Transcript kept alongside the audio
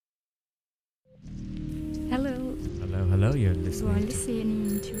Hello, you're You are listening to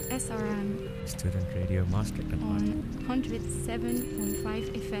listening to SRM Student Radio Maastricht and on 107.5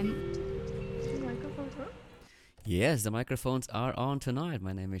 FM. Yes, the microphones are on tonight.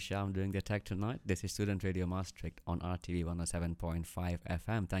 My name is Shah. I'm doing the tech tonight. This is Student Radio Maastricht on RTV 107.5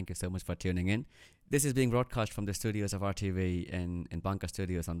 FM. Thank you so much for tuning in. This is being broadcast from the studios of RTV in Banca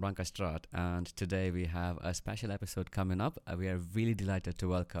Studios on Bancastraat. And today we have a special episode coming up. We are really delighted to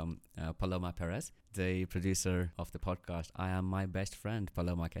welcome Paloma Perez, the producer of the podcast I Am My Best Friend.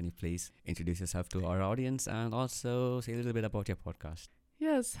 Paloma, can you please introduce yourself to our audience and also say a little bit about your podcast?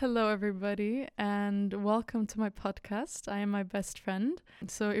 Yes, hello everybody and welcome to my podcast. I Am My Best Friend.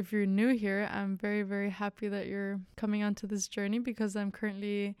 So if you're new here, I'm very, very happy that you're coming onto this journey because I'm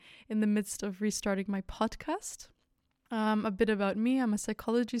currently in the midst of restarting my podcast. A bit about me, I'm a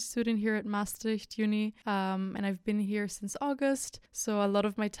psychology student here at Maastricht Uni and I've been here since August. So a lot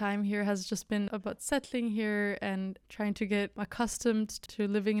of my time here has just been about settling here and trying to get accustomed to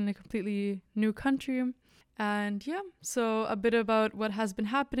living in a completely new country. And yeah, so a bit about what has been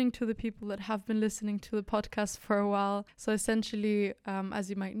happening to the people that have been listening to the podcast for a while. So essentially,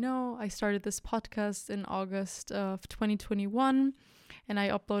 as you might know, I started this podcast in August of 2021 and I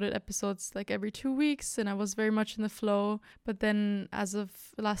uploaded episodes like every 2 weeks and I was very much in the flow. But then as of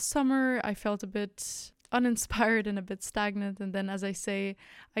last summer, I felt a bit uninspired and a bit stagnant. And then, as I say,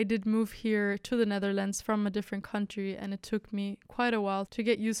 I did move here to the Netherlands from a different country and it took me quite a while to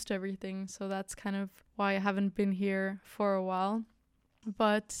get used to everything. So that's kind of why I haven't been here for a while.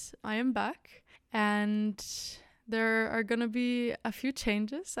 But I am back and there are going to be a few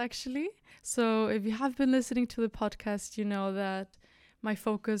changes actually. So if you have been listening to the podcast, you know that my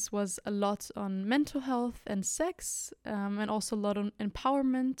focus was a lot on mental health and sex and also a lot on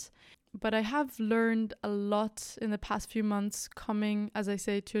empowerment. But I have learned a lot in the past few months coming, as I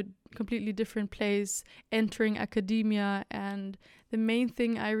say, to a completely different place, entering academia. And the main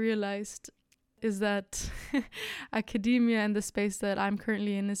thing I realized is that academia and the space that I'm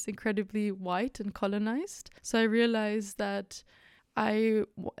currently in is incredibly white and colonized. So I realized that I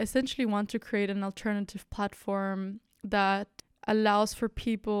essentially want to create an alternative platform that allows for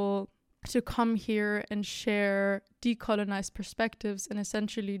people to come here and share decolonized perspectives and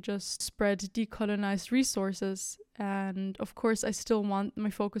essentially just spread decolonized resources. And of course, I still want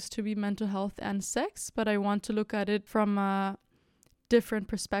my focus to be mental health and sex, but I want to look at it from a different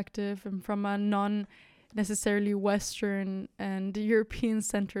perspective and from a non-necessarily Western and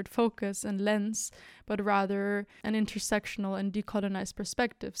European-centered focus and lens, but rather an intersectional and decolonized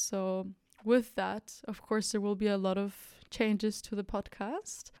perspective. So with that, of course, there will be a lot of changes to the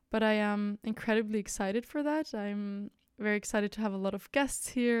podcast, but I am incredibly excited for that. I'm very excited to have a lot of guests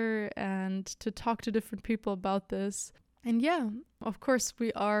here and to talk to different people about this. And yeah, of course,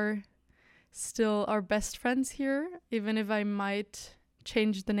 we are still our best friends here, even if I might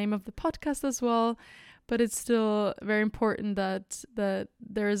change the name of the podcast as well. But it's still very important that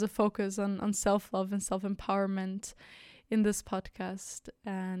there is a focus on self-love and self-empowerment in this podcast.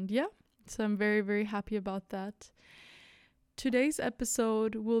 And yeah, so I'm very, very happy about that. Today's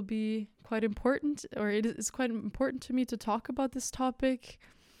episode will be quite important, or it is quite important to me to talk about this topic.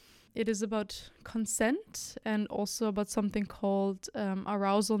 It is about consent and also about something called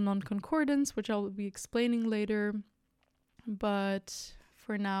arousal non-concordance, which I will be explaining later. But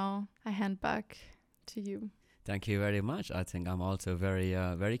for now, I hand back to you. Thank you very much. I think I'm also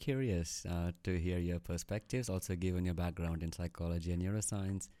very curious to hear your perspectives, also given your background in psychology and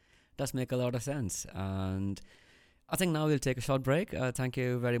neuroscience. Does make a lot of sense. And I think now we'll take a short break. Thank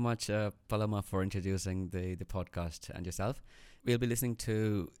you very much, Paloma, for introducing the podcast and yourself. We'll be listening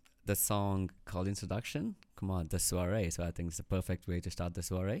to the song called Introduction. Come on, the soiree. So I think it's a perfect way to start the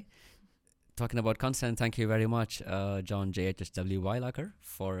soiree. Talking about consent, thank you very much, John JHSW Weilacher,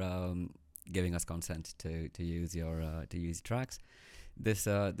 for giving us consent to use your tracks. This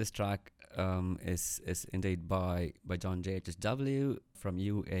track is indeed by John JHSW from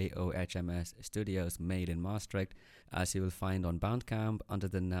UAOHMS Studios, made in Maastricht, as you will find on Bandcamp under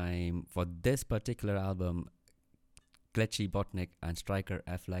the name for this particular album, Gletchy Botnick and Striker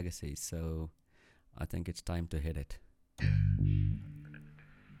F Legacy. So I think it's time to hit it. Yeah,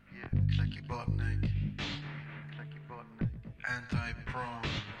 Gletchy Botnick, anti-prom,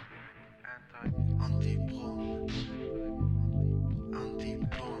 anti-prom,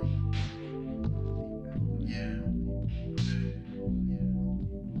 anti-prom, yeah.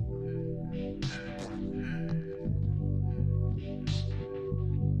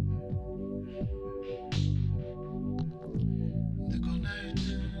 De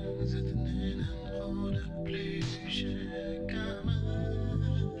konijnen zitten in een rode pluche kamer.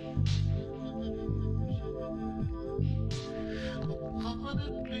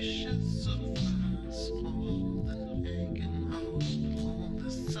 alle blusjes og fras og den egen hånd og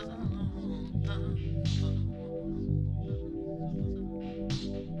det salon derfor.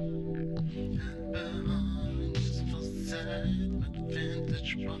 En behandles for seg med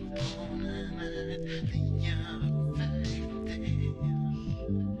vintage patroner, de er viktig.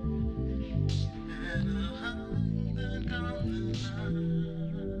 Eller handen kan den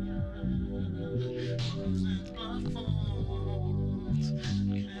on het plafond,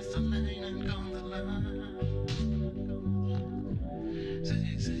 kristallijnen kandelaar.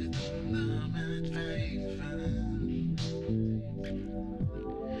 Zij zitten daar met vijven,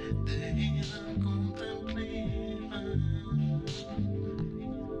 de heren contempleren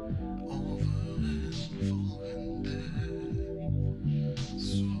over hun volgende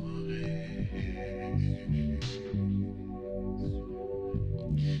soirée.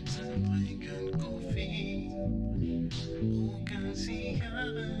 Ze drinken koffie, roken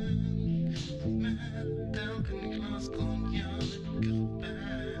sigaren, met elk glas cognac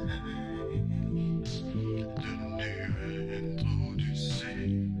erbij. De nieuwe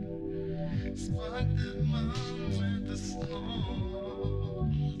introducee, sprak de man met de snor.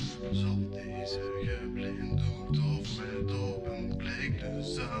 Zal deze geblinddoekt of met open blik de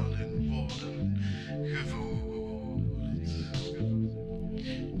zaal in worden gevoerd?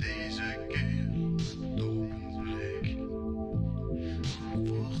 Deze keer met open blik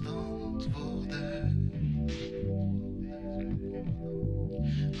wordt antwoorden.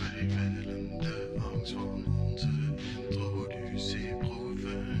 Wij willen de angst van onze introductie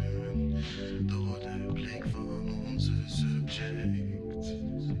proeven door de blik van onze subject.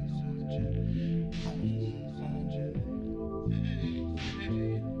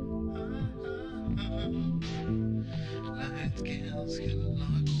 Luidkeels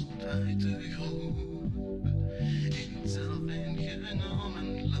gelach komt uit de groep. Een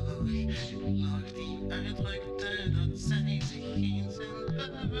zelfingenomen lach, een lach die uitdrukte dat zij zich geen zin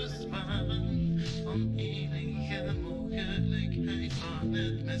bewust waren van enige mogelijkheid van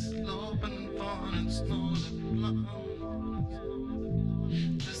het mislopen van een snode plan.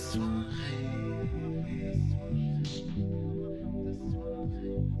 De soirée,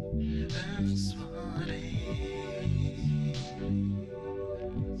 een soirée.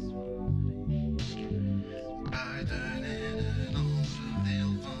 Buiten in een ander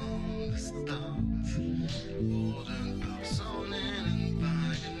deel van de stad worden personen in een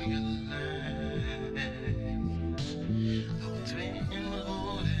wagen geleid door twee in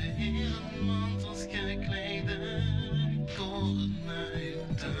rode herenmantels geklede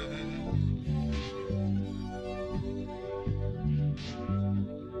koornuiten.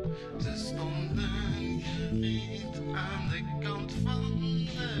 Ze stonden gereed aan de kant van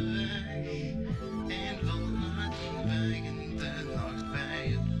de weg. Een van hen wegen de nacht bij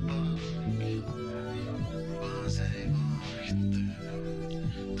het park waar zij wachten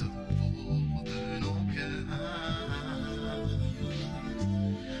te worden opgehaald.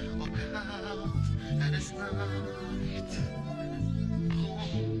 Opgehaald, het is nacht.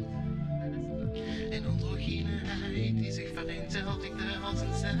 Bron, een androgyneheid die zich vereenzelvigde als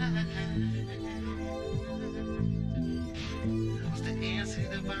een zij. Was de eerste die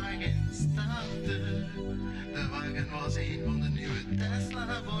de wagen stapte. De wagen was een van de nieuwe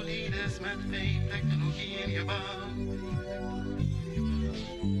Tesla bolides met veel technologie ingebouwd.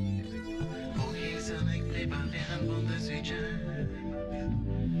 Vergeefselijk prepareren van de sujet.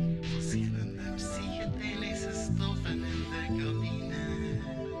 Verschillende psychedelische stoffen in de cabine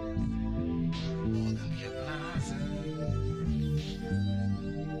worden geblazen,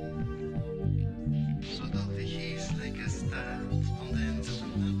 zodat de geestelijke staat van de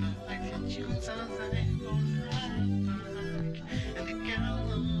inzittende perfect getuned zou zijn voor uitbraak en de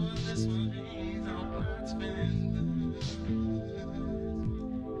kelder de soirée zou plaatsvinden.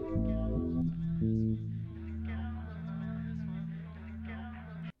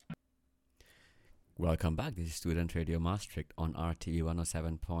 Welcome back. This is Student Radio Maastricht on RTE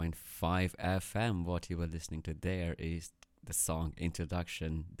 107.5 FM. What you were listening to there is the song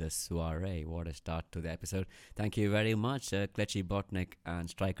Introduction, The Soiree. What a start to the episode. Thank you very much, Klechi Botnik and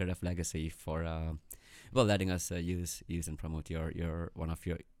Striker of Legacy for letting us use and promote your one of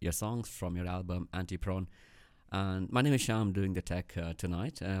your songs from your album Antipron. And my name is Sham, doing the tech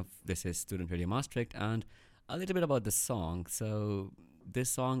tonight. This is Student Radio Maastricht, and a little bit about the song. So this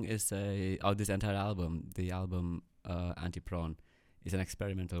song is this entire album, the album Antipron, is an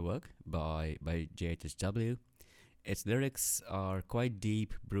experimental work by JHSW. Its lyrics are quite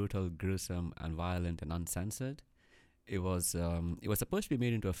deep, brutal, gruesome, and violent and uncensored. It was supposed to be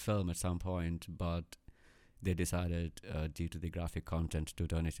made into a film at some point, but they decided, due to the graphic content, to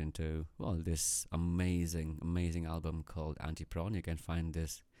turn it into, well, this amazing album called Anti-Prawn. You can find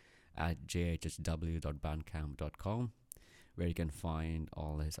this at jhsw.bandcamp.com, where you can find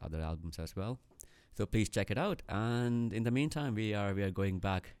all his other albums as well. So please check it out. And in the meantime, we are going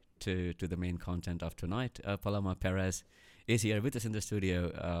back to the main content of tonight. Paloma Perez is here with us in the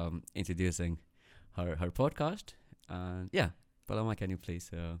studio, introducing her podcast. And Paloma, can you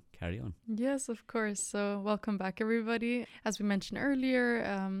please carry on? Yes, of course. So welcome back, everybody. As we mentioned earlier,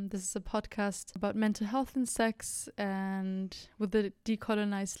 this is a podcast about mental health and sex, and with a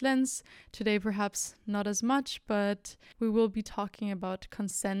decolonized lens. Today, perhaps not as much, but we will be talking about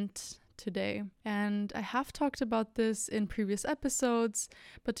consent today. And I have talked about this in previous episodes,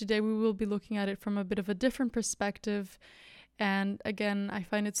 but today we will be looking at it from a bit of a different perspective. And again, I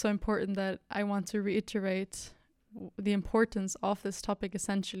find it so important that I want to reiterate the importance of this topic,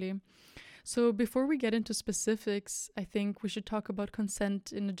 essentially. So before we get into specifics, I think we should talk about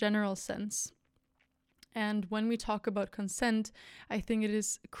consent in a general sense. And when we talk about consent, I think it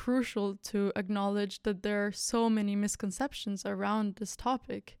is crucial to acknowledge that there are so many misconceptions around this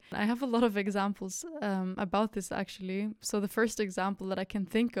topic. I have a lot of examples about this, actually. So the first example that I can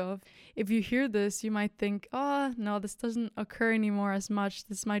think of, if you hear this, you might think, oh, no, this doesn't occur anymore as much.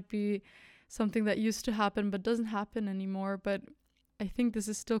 This might be something that used to happen but doesn't happen anymore. But I think this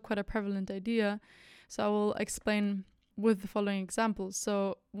is still quite a prevalent idea. So I will explain with the following examples.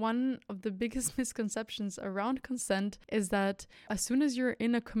 So one of the biggest misconceptions around consent is that as soon as you're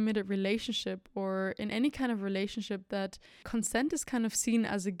in a committed relationship or in any kind of relationship, that consent is kind of seen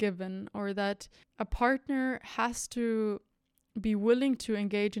as a given, or that a partner has to be willing to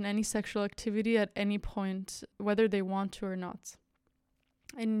engage in any sexual activity at any point, whether they want to or not.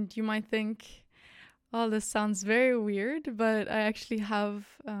 And you might think, oh, this sounds very weird, but I actually have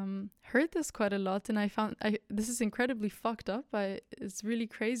heard this quite a lot, and I found this is incredibly fucked up. It's really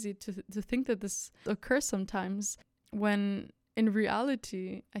crazy to think that this occurs sometimes, when in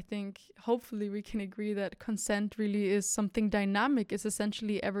reality, I think hopefully we can agree that consent really is something dynamic. It's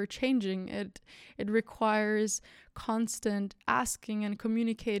essentially ever changing. It requires constant asking and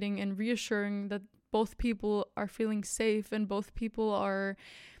communicating and reassuring that both people are feeling safe and both people are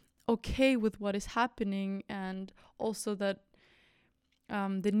okay with what is happening, and also that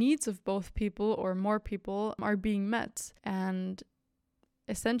the needs of both people or more people are being met. And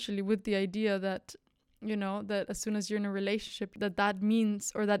essentially with the idea that, you know, that as soon as you're in a relationship, that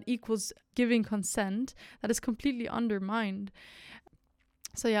means, or that equals giving consent, that is completely undermined.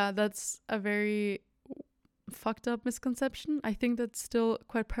 So yeah, that's a very fucked up misconception. I think that's still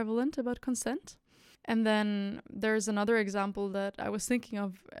quite prevalent about consent. And then there's another example that I was thinking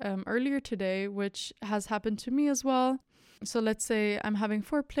of earlier today, which has happened to me as well. So let's say I'm having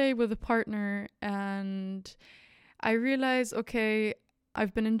foreplay with a partner and I realize, okay,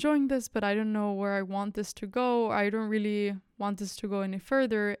 I've been enjoying this, but I don't know where I want this to go, or I don't really want this to go any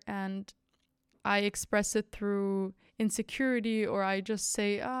further. And I express it through insecurity, or I just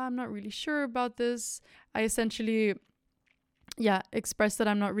say, I'm not really sure about this. I essentially express that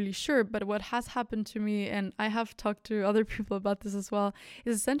I'm not really sure. But what has happened to me, and I have talked to other people about this as well,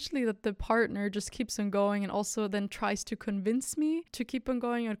 is essentially that the partner just keeps on going and also then tries to convince me to keep on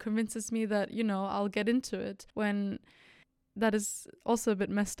going, or convinces me that, you know, I'll get into it, when that is also a bit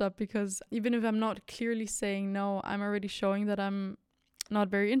messed up, because even if I'm not clearly saying no, I'm already showing that I'm not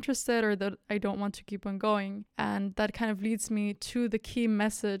very interested or that I don't want to keep on going. And that kind of leads me to the key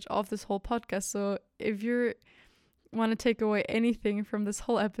message of this whole podcast. So if you want to take away anything from this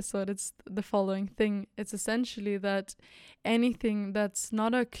whole episode, it's the following thing. It's essentially that anything that's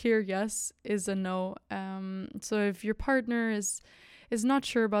not a clear yes is a no. So if your partner is not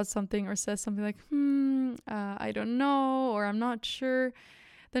sure about something, or says something like, I don't know, or I'm not sure,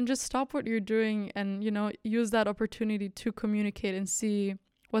 then just stop what you're doing and, you know, use that opportunity to communicate and see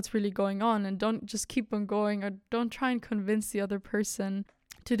what's really going on. And don't just keep on going, or don't try and convince the other person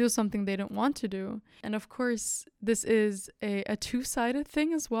to do something they don't want to do. And of course, this is a two-sided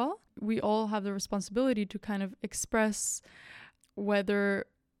thing as well. We all have the responsibility to kind of express whether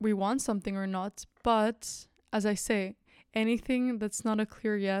we want something or not. But as I say, anything that's not a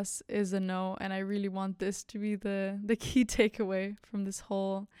clear yes is a no. And I really want this to be the key takeaway from this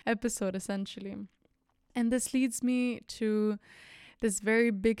whole episode, essentially. And this leads me to this very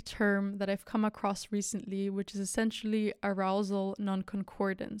big term that I've come across recently, which is essentially arousal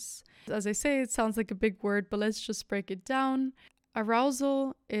non-concordance. As I say, it sounds like a big word, but let's just break it down.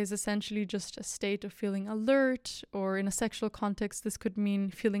 Arousal is essentially just a state of feeling alert, or in a sexual context, this could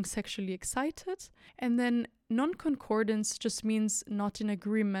mean feeling sexually excited. And then non-concordance just means not in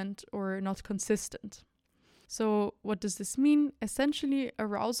agreement or not consistent. So what does this mean? Essentially,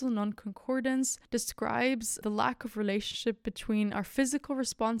 arousal non-concordance describes the lack of relationship between our physical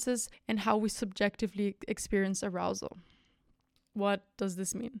responses and how we subjectively experience arousal. What does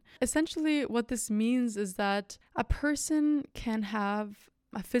this mean? Essentially, what this means is that a person can have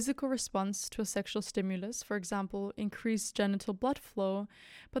a physical response to a sexual stimulus, for example, increased genital blood flow,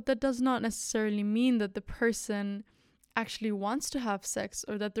 but that does not necessarily mean that the person actually wants to have sex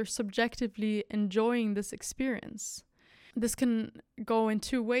or that they're subjectively enjoying this experience. This can go in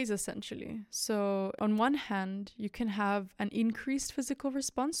two ways, essentially. So on one hand, you can have an increased physical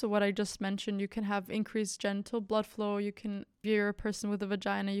response. So what I just mentioned, you can have increased genital blood flow. If you're a person with a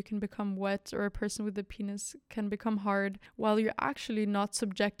vagina, you can become wet, or a person with a penis can become hard, while you're actually not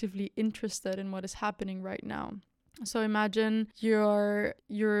subjectively interested in what is happening right now. So imagine you're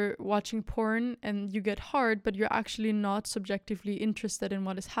watching porn and you get hard, but you're actually not subjectively interested in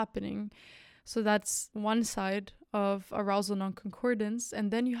what is happening. So that's one side of arousal non-concordance.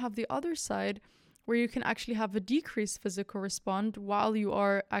 And then you have the other side where you can actually have a decreased physical response while you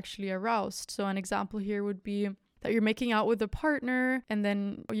are actually aroused. So an example here would be that you're making out with a partner and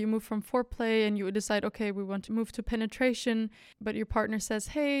then you move from foreplay and you decide, okay, we want to move to penetration, but your partner says,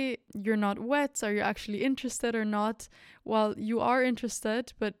 hey, you're not wet. Are you actually interested or not? Well, you are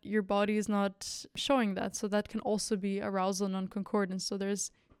interested, but your body is not showing that. So that can also be arousal non-concordance. So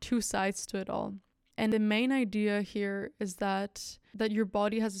there's two sides to it all. And the main idea here is that your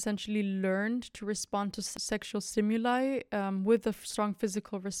body has essentially learned to respond to sexual stimuli with a strong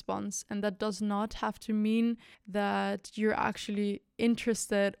physical response. And that does not have to mean that you're actually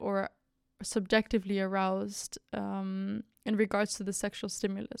interested or subjectively aroused in regards to the sexual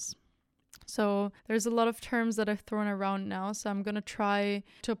stimulus. So there's a lot of terms that I've thrown around now, so I'm going to try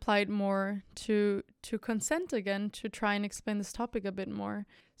to apply it more to consent again, to try and explain this topic a bit more.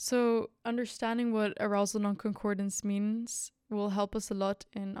 So understanding what arousal non-concordance means will help us a lot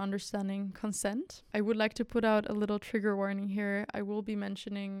in understanding consent. I would like to put out a little trigger warning here. I will be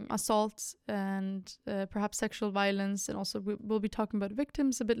mentioning assault and perhaps sexual violence, and also we'll be talking about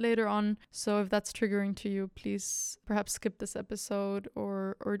victims a bit later on. So if that's triggering to you, please perhaps skip this episode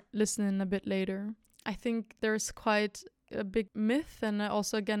or listen in a bit later. I think there's quite a big myth and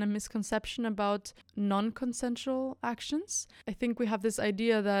also, again, a misconception about non-consensual actions. I think we have this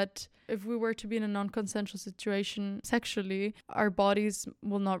idea that if we were to be in a non-consensual situation sexually, our bodies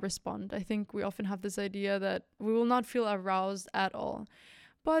will not respond. I think we often have this idea that we will not feel aroused at all.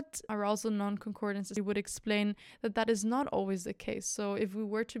 But arousal non-concordance would explain that is not always the case. So if we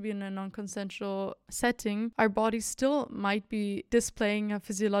were to be in a non-consensual setting, our bodies still might be displaying a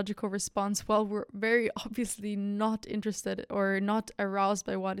physiological response while we're very obviously not interested or not aroused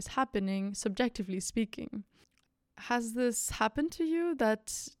by what is happening, subjectively speaking. Has this happened to you,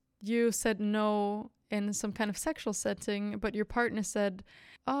 that you said no in some kind of sexual setting, but your partner said,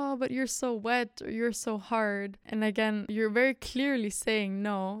 oh, but you're so wet or you're so hard? And again, you're very clearly saying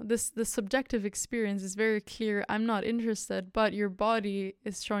no. The subjective experience is very clear. I'm not interested, but your body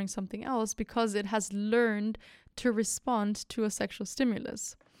is showing something else because it has learned to respond to a sexual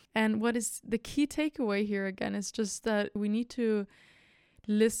stimulus. And what is the key takeaway here again is just that we need to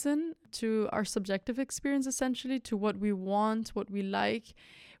listen to our subjective experience, essentially, to what we want, what we like.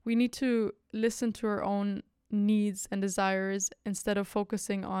 We need to listen to our own needs and desires instead of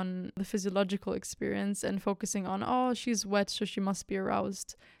focusing on the physiological experience and focusing on, oh, she's wet, so she must be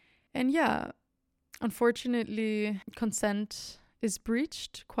aroused. And yeah, unfortunately, consent is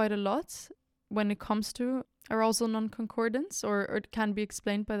breached quite a lot when it comes to arousal non-concordance, or it can be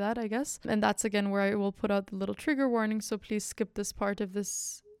explained by that, I guess. And that's again where I will put out the little trigger warning, so please skip this part if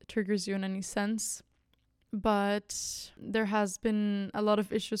this triggers you in any sense. But there has been a lot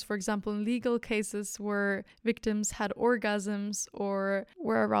of issues, for example, in legal cases where victims had orgasms or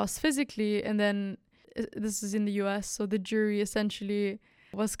were aroused physically, and then this is in the US, so the jury essentially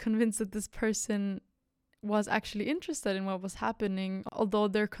was convinced that this person was actually interested in what was happening, although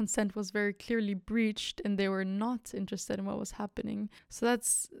their consent was very clearly breached and they were not interested in what was happening. So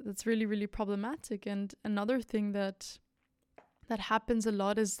that's really, really problematic. And another thing that happens a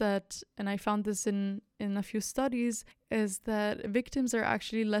lot is that, and I found this in a few studies, is that victims are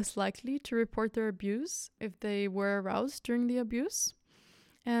actually less likely to report their abuse if they were aroused during the abuse.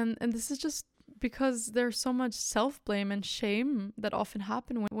 And this is just because there's so much self-blame and shame that often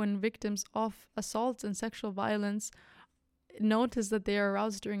happen when victims of assault and sexual violence notice that they are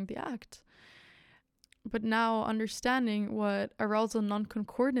aroused during the act. But now, understanding what arousal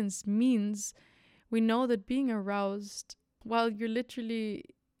non-concordance means, we know that being aroused while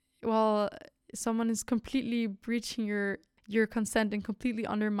someone is completely breaching your your consent and completely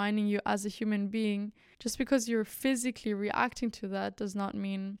undermining you as a human being. Just because you're physically reacting to that does not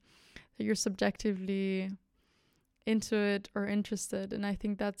mean that you're subjectively into it or interested. And I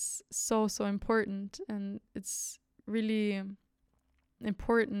think that's so important, and it's really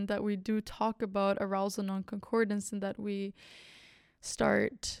important that we do talk about arousal non-concordance, and that we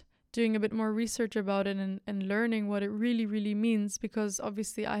start doing a bit more research about it and learning what it really means, because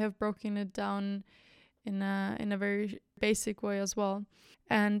obviously I have broken it down in a very basic way as well.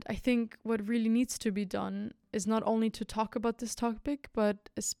 And I think what really needs to be done is not only to talk about this topic, but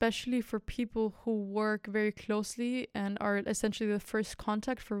especially for people who work very closely and are essentially the first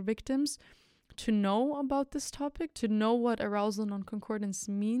contact for victims, to know about this topic, to know what arousal non-concordance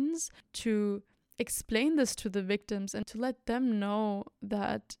means, to explain this to the victims, and to let them know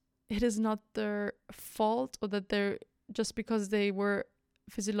that it is not their fault, or that they're, just because they were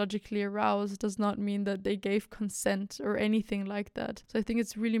physiologically aroused does not mean that they gave consent or anything like that. So I think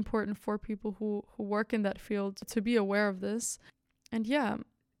it's really important for people who work in that field to be aware of this. And yeah,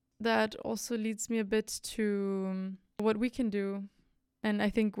 that also leads me a bit to what we can do. And I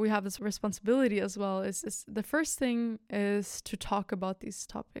think we have this responsibility as well, is the first thing is to talk about these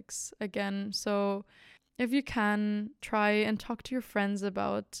topics again. So if you can, try and talk to your friends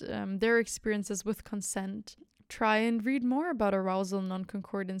about their experiences with consent. Try and read more about arousal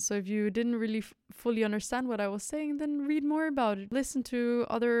non-concordance. So if you didn't really fully understand what I was saying, then read more about it. Listen to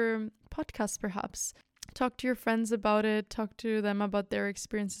other podcasts perhaps. Talk to your friends about it. Talk to them about their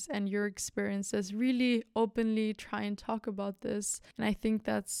experiences and your experiences. Really openly try and talk about this. And I think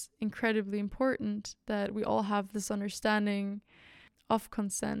that's incredibly important, that we all have this understanding of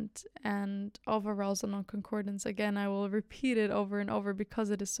consent and of arousal non-concordance. Again, I will repeat it over and over because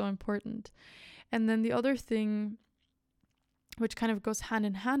it is so important. And then the other thing, which kind of goes hand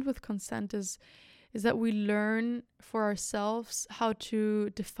in hand with consent, is that we learn for ourselves how to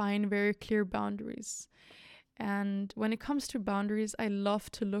define very clear boundaries. And when it comes to boundaries, I love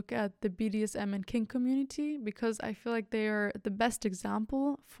to look at the BDSM and kink community, because I feel like they are the best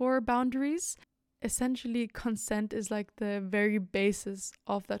example for boundaries. Essentially, consent is like the very basis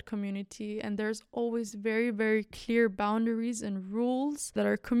of that community, and there's always very clear boundaries and rules that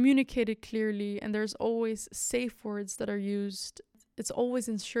are communicated clearly, and there's always safe words that are used. It's always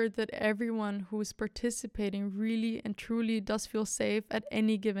ensured that everyone who is participating really and truly does feel safe at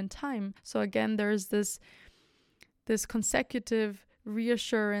any given time. So again, there's this consecutive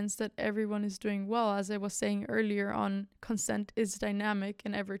reassurance that everyone is doing well. As I was saying earlier on, consent is dynamic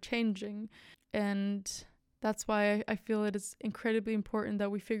and ever-changing. And that's why I feel it is incredibly important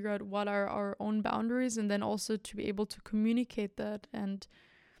that we figure out what are our own boundaries, and then also to be able to communicate that and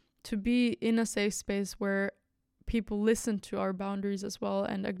to be in a safe space where people listen to our boundaries as well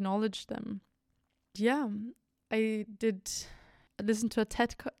and acknowledge them. Yeah, I did listen to a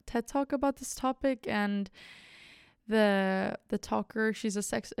TED talk about this topic, and the talker, she's a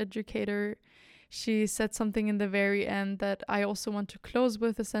sex educator. She said something in the very end that I also want to close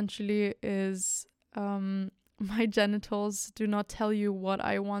with, essentially, is my genitals do not tell you what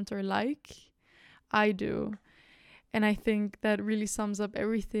I want or like. I do. And I think that really sums up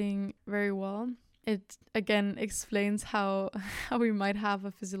everything very well. It, again, explains how we might have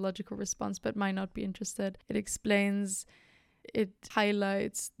a physiological response but might not be interested. It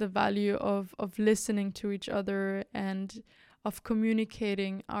highlights the value of listening to each other, and of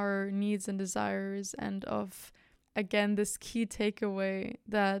communicating our needs and desires, and of, again, this key takeaway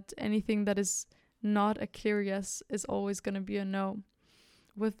that anything that is not a clear yes is always going to be a no.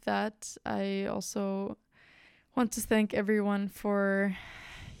 With that, I also want to thank everyone for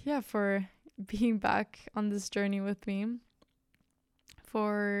being back on this journey with me,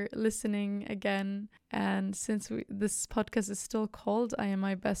 for listening again. And since this podcast is still called I Am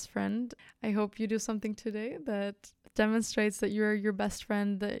My Best Friend, I hope you do something today that demonstrates that you're your best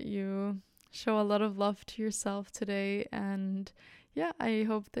friend, that you show a lot of love to yourself today. And yeah, I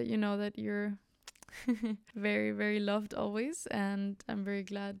hope that you know that you're very loved always, and I'm very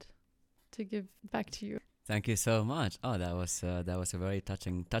glad to give back to you. Thank you so much. Oh, that was a very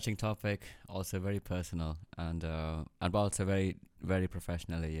touching topic, also very personal, and also very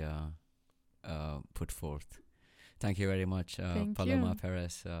professionally put forth. Thank you very much, Paloma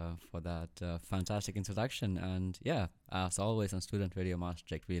Perez, for that fantastic introduction. And yeah, as always on Student Radio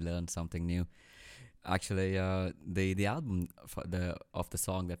Maastricht, we learned something new. Actually, the album of the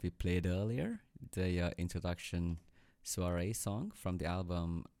song that we played earlier, the introduction soiree song from the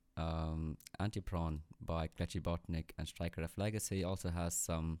album Antipron by Kletchy Botnick and Striker F Legacy, also has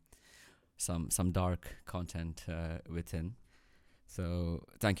some dark content within. So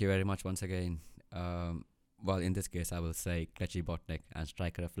thank you very much once again. well, in this case, I will say Kletchy Botnik and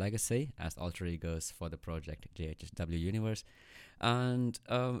Striker of Legacy as alter egos for the project JHSW Universe. And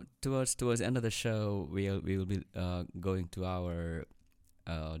towards the end of the show, we will be going to our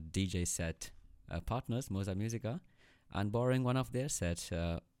DJ set partners, Moza Musica, and borrowing one of their sets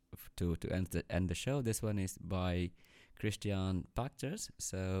to end the show. This one is by Christian Pachters.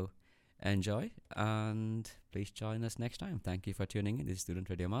 So enjoy, and please join us next time. Thank you for tuning in. This is Student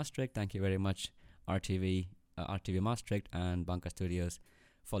Radio Maastricht. Thank you very much, RTV Maastricht and Banca Studios,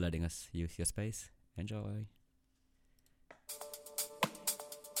 for letting us use your space. Enjoy.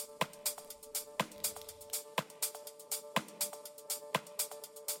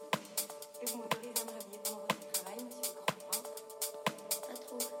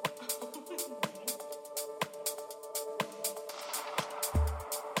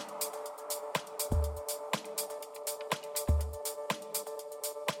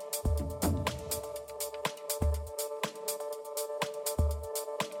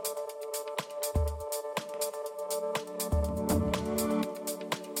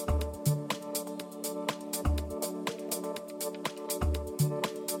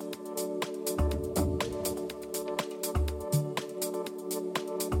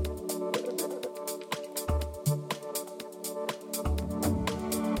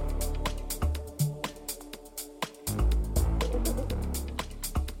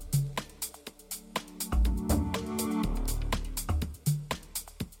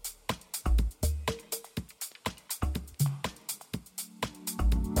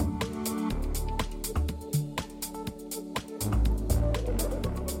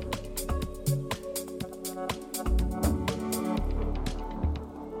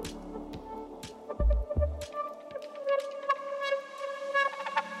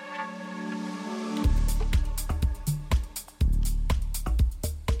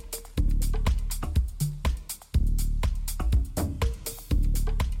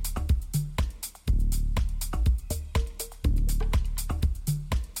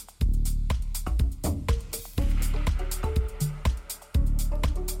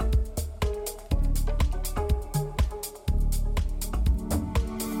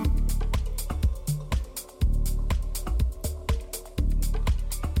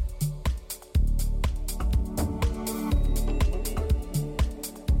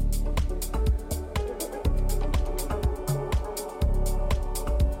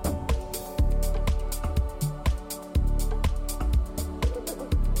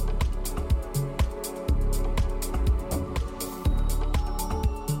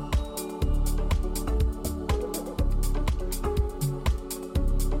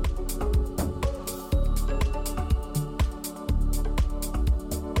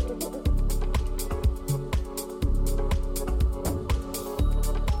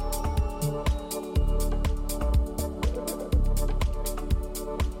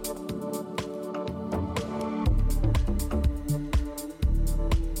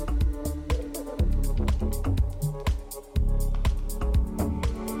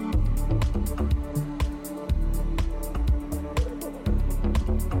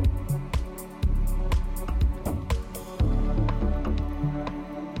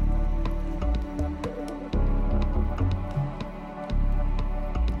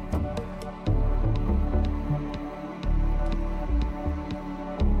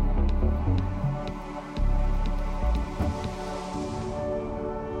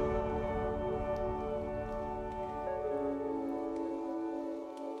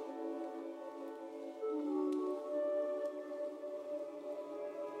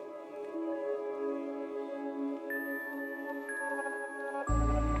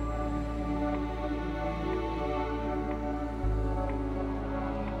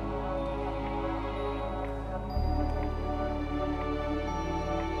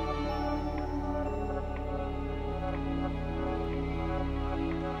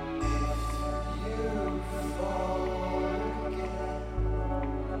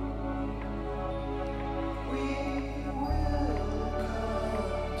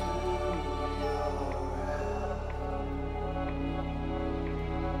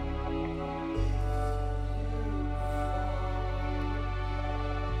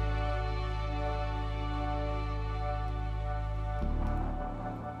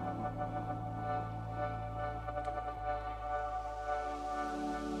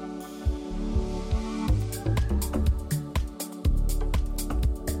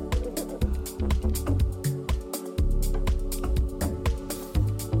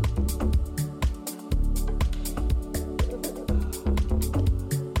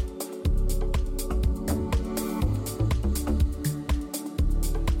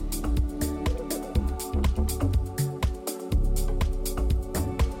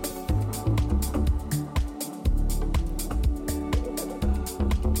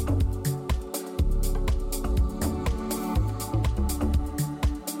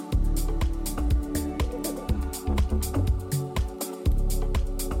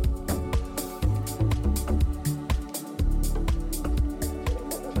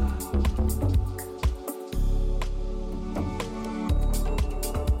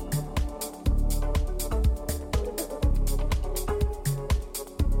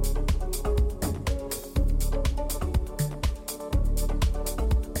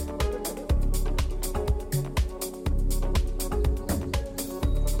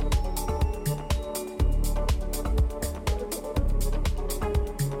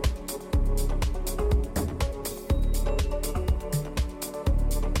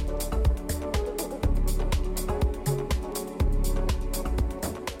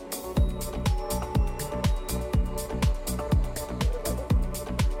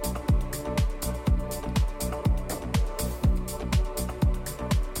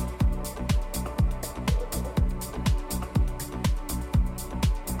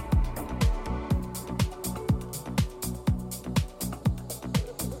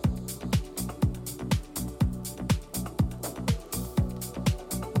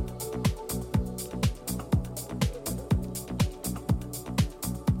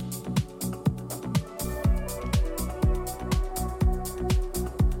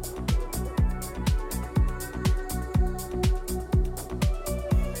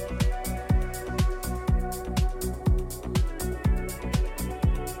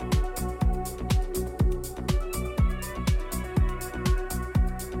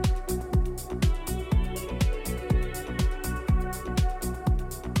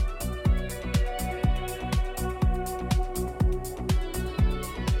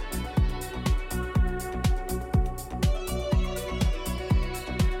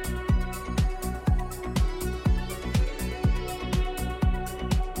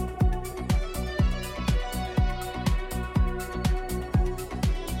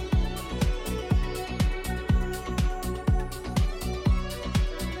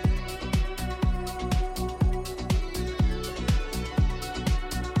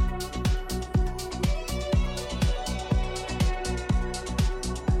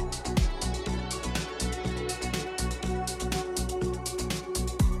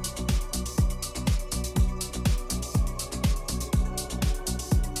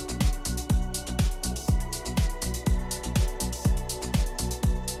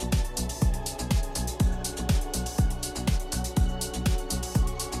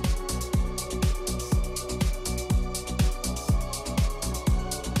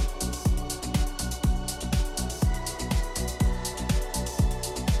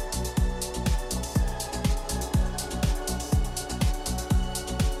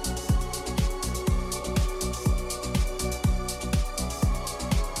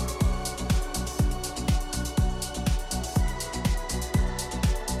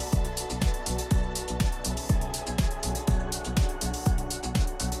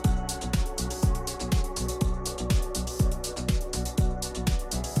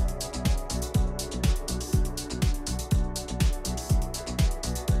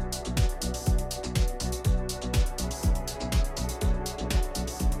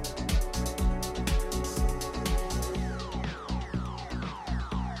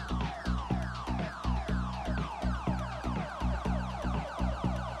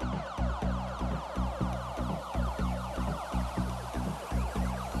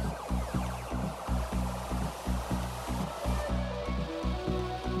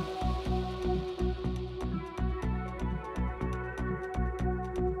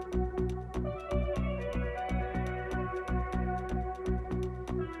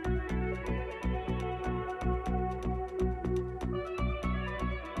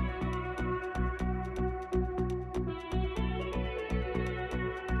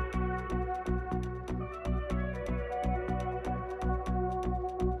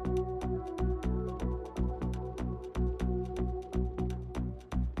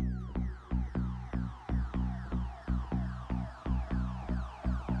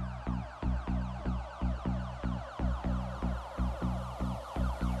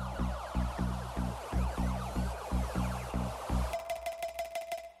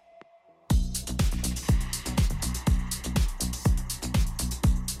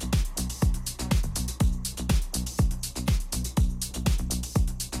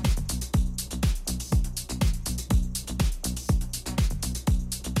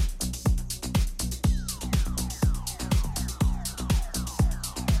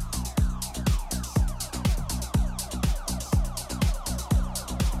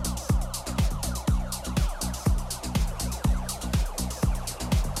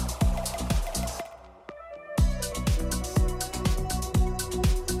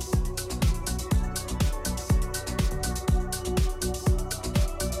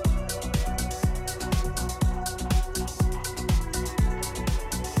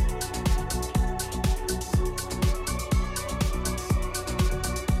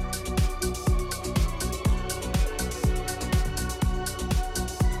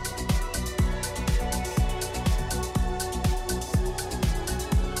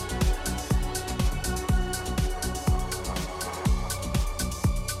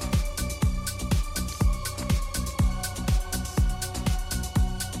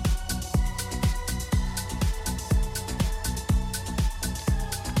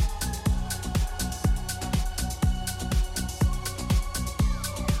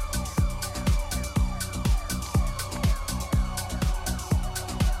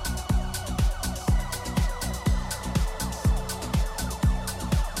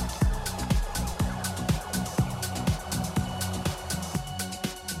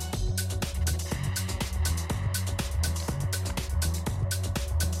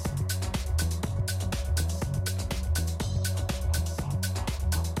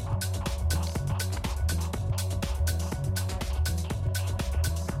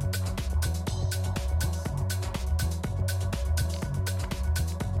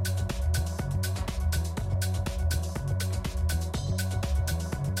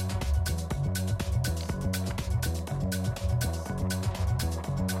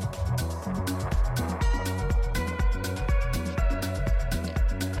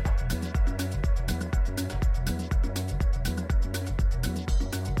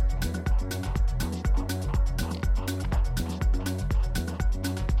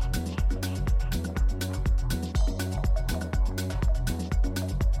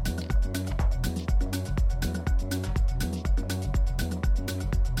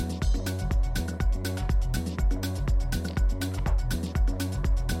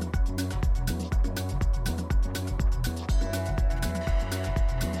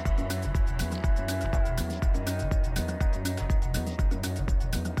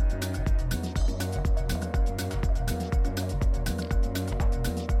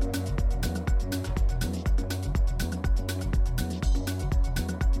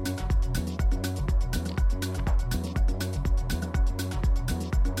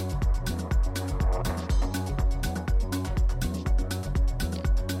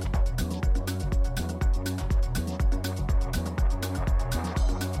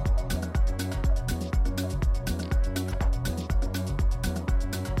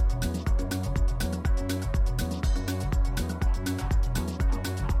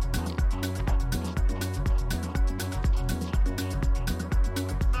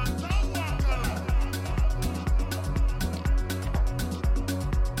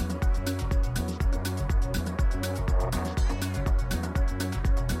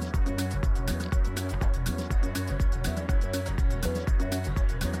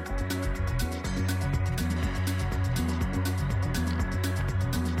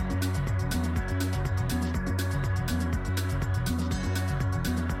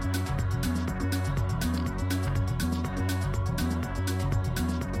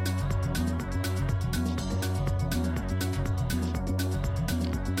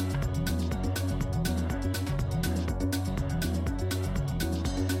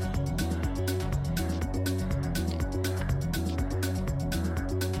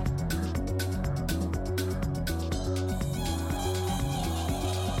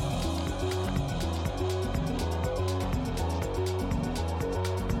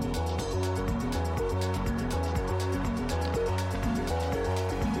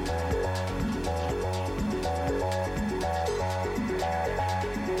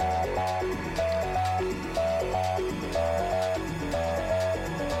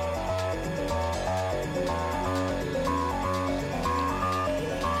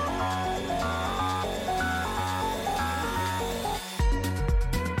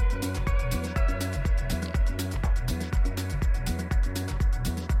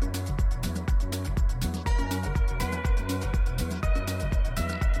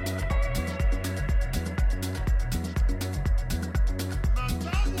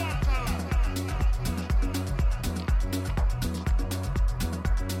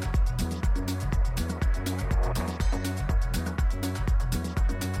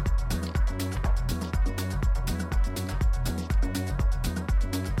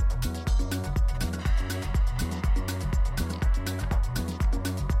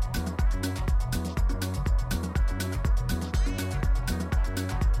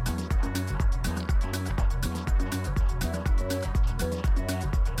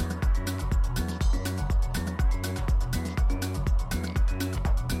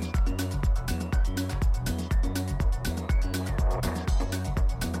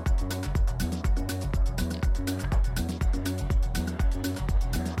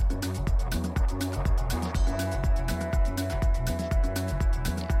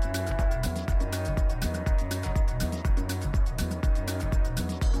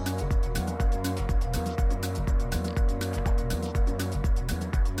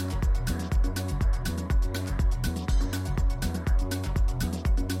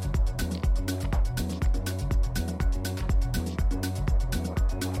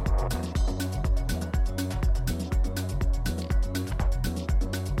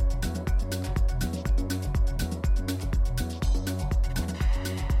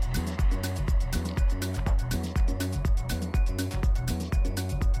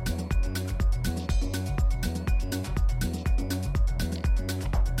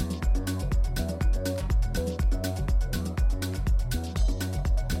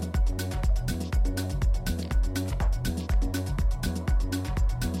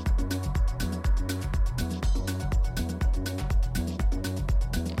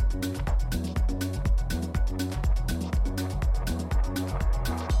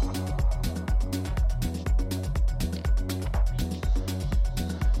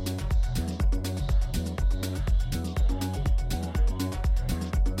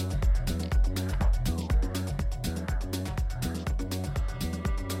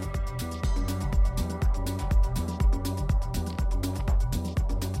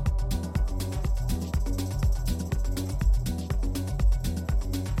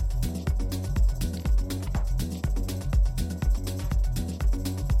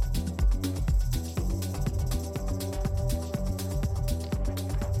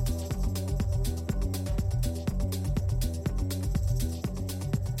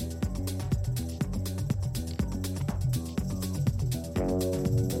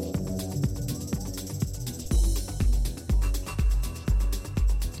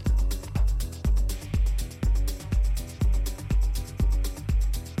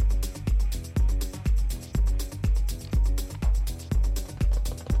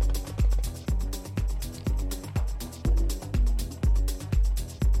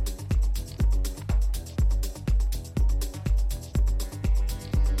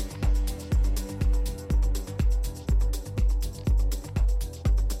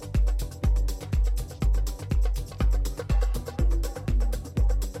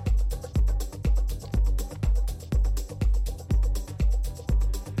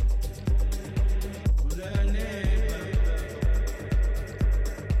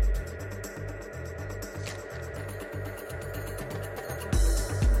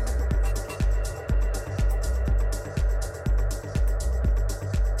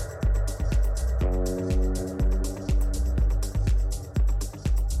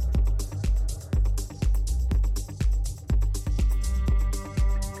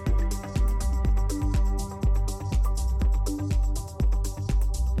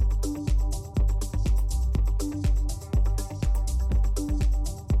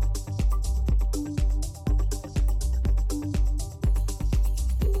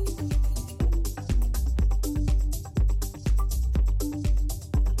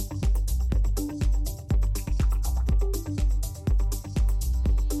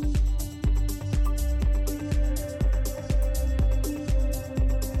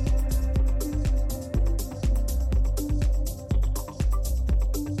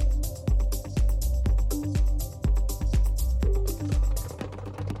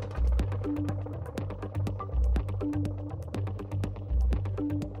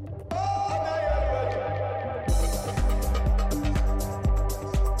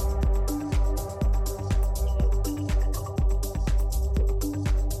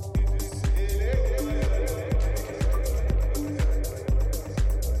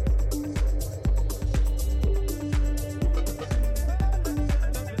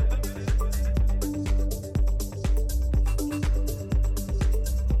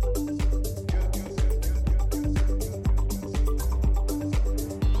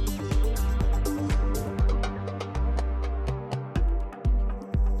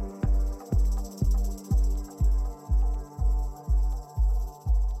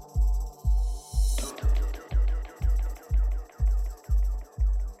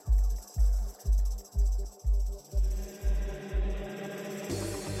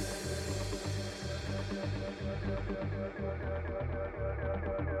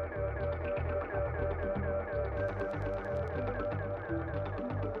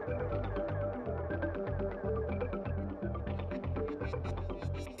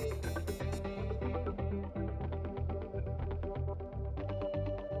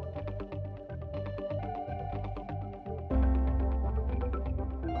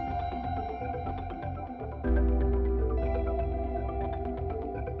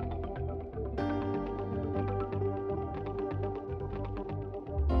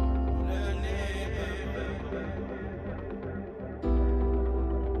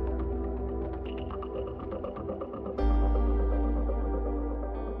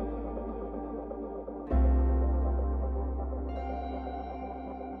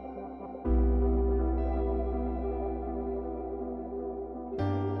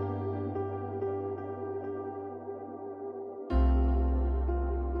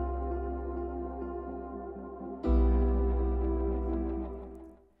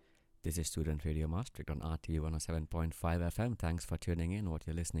 This is Student Radio Maastricht on RTU 107.5 FM. Thanks for tuning in. What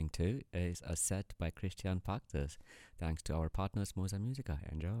you're listening to is a set by Christian Pactus. Thanks to our partners, Mosa Musica.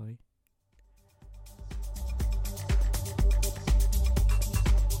 Enjoy.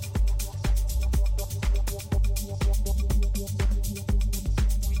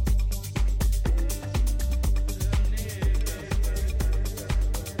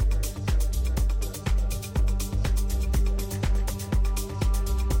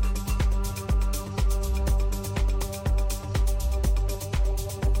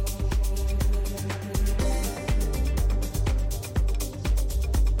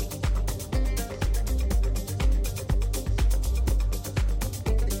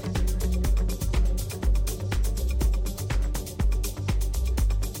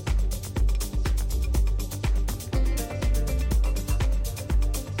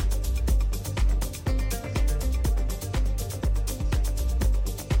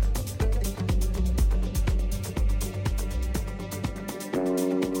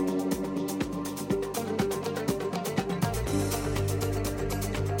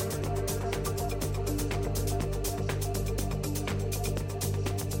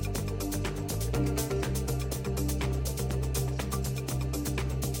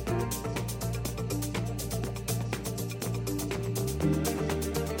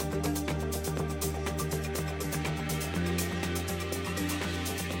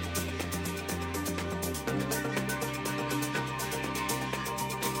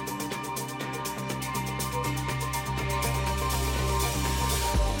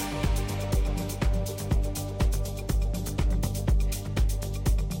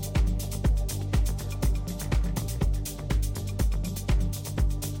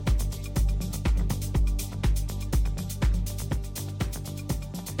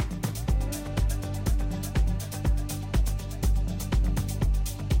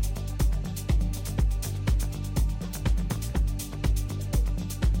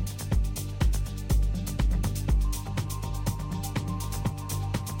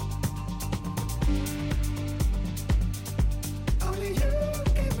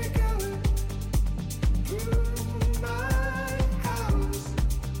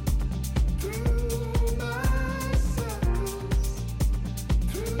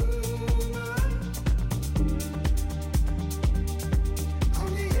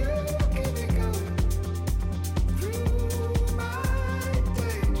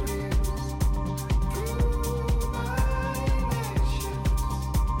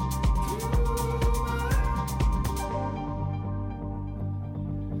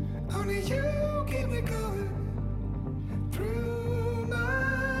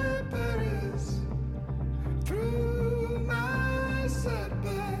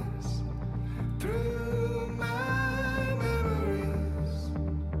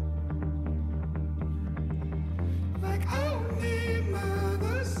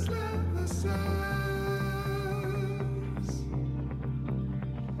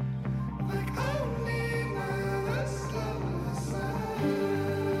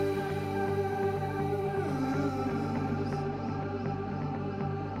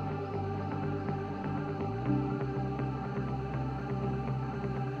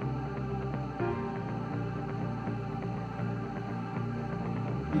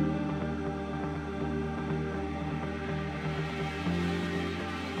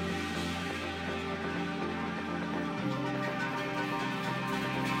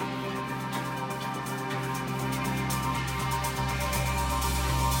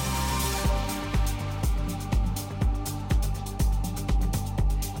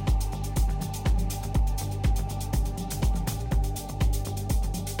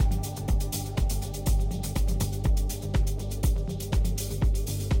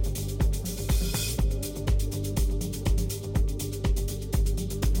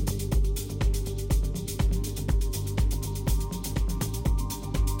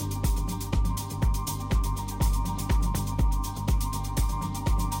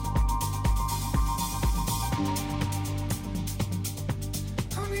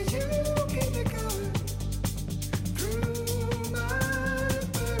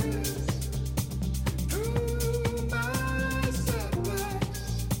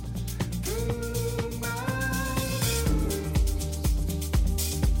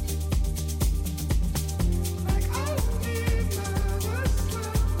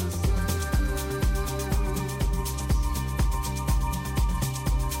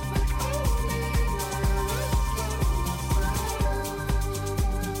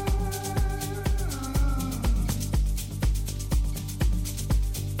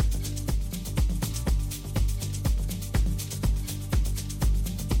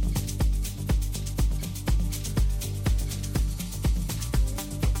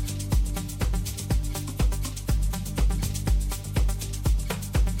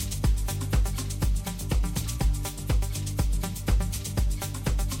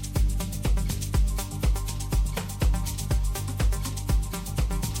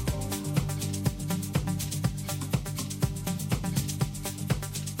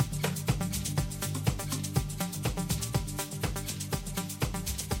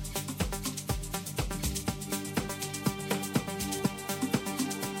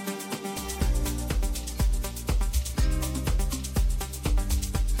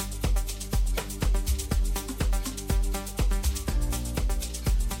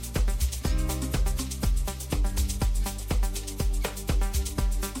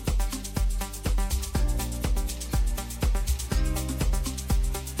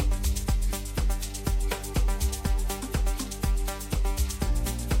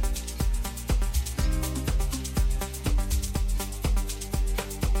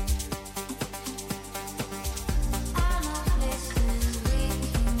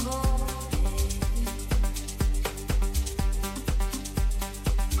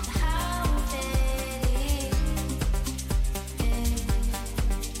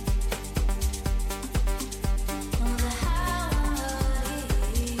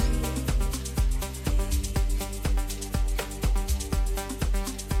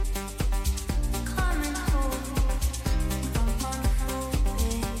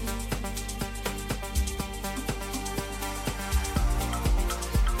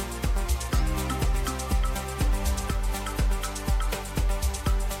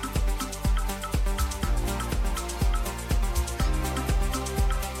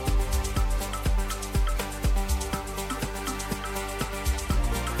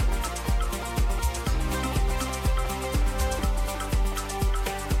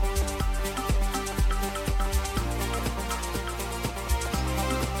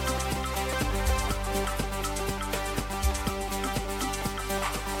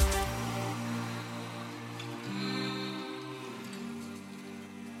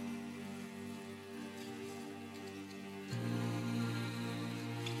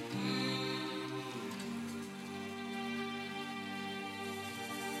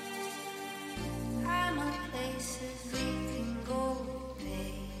 places we can go,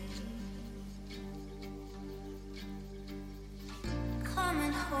 babe.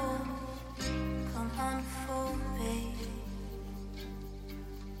 Coming home, come on.